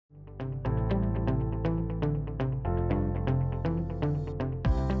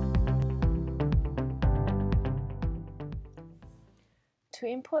To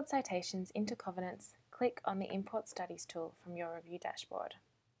import citations into Covidence, click on the Import Studies tool from your review dashboard.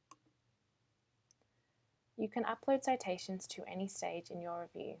 You can upload citations to any stage in your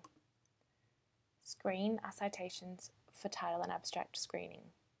review. Screen are citations for title and abstract screening.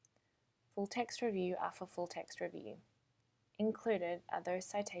 Full text review are for full text review. Included are those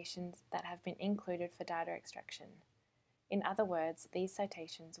citations that have been included for data extraction. In other words, these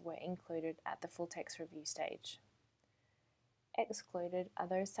citations were included at the full text review stage. Excluded are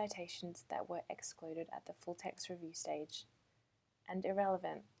those citations that were excluded at the full text review stage. And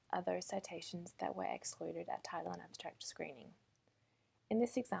irrelevant are those citations that were excluded at title and abstract screening. In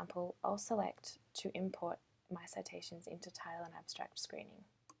this example, I'll select to import my citations into title and abstract screening.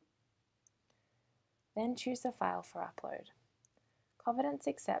 Then choose the file for upload. Covidence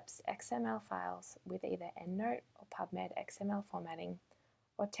accepts XML files with either EndNote or PubMed XML formatting,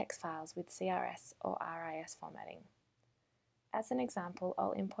 or text files with CRS or RIS formatting. As an example,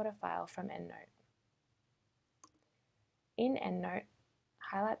 I'll import a file from EndNote. In EndNote,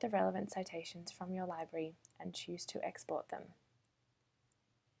 highlight the relevant citations from your library and choose to export them.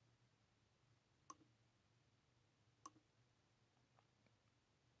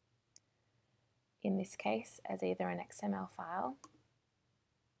 In this case, as either an XML file,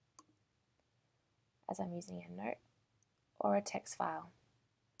 as I'm using EndNote, or a text file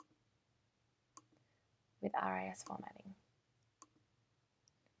with RIS formatting.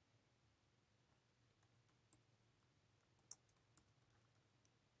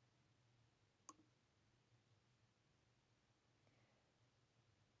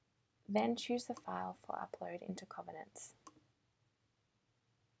 Then choose the file for upload into Covidence.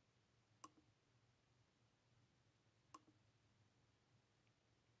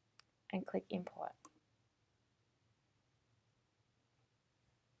 And click Import.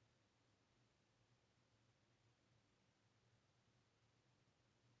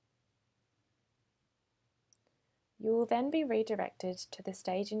 You will then be redirected to the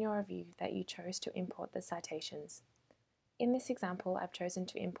stage in your review that you chose to import the citations. In this example, I've chosen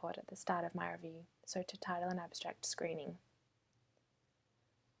to import at the start of my review, so to title and abstract screening.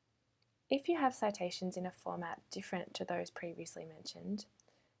 If you have citations in a format different to those previously mentioned,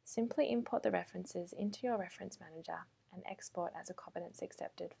 simply import the references into your reference manager and export as a Covidence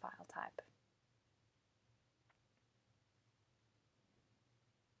accepted file type.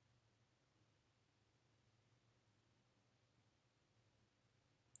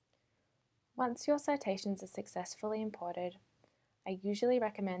 Once your citations are successfully imported, I usually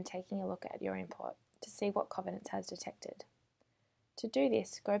recommend taking a look at your import to see what Covidence has detected. To do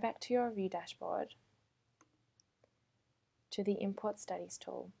this, go back to your review dashboard, to the Import Studies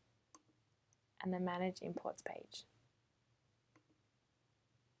tool, and the Manage Imports page.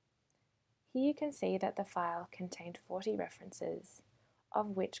 Here you can see that the file contained 40 references,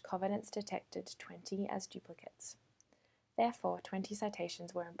 of which Covidence detected 20 as duplicates. Therefore, 20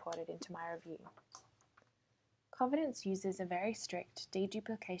 citations were imported into my review. Covidence uses a very strict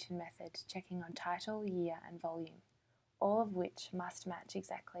deduplication method checking on title, year, and volume, all of which must match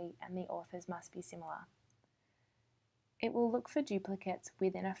exactly and the authors must be similar. It will look for duplicates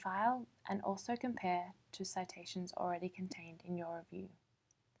within a file and also compare to citations already contained in your review.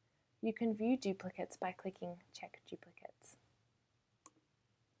 You can view duplicates by clicking Check Duplicates.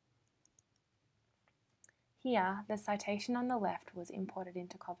 Here, the citation on the left was imported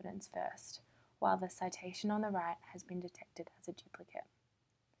into Covidence first, while the citation on the right has been detected as a duplicate.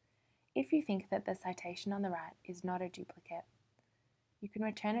 If you think that the citation on the right is not a duplicate, you can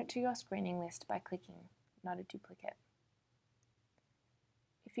return it to your screening list by clicking Not a Duplicate.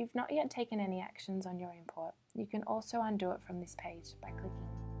 If you've not yet taken any actions on your import, you can also undo it from this page by clicking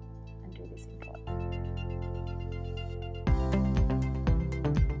Undo this import.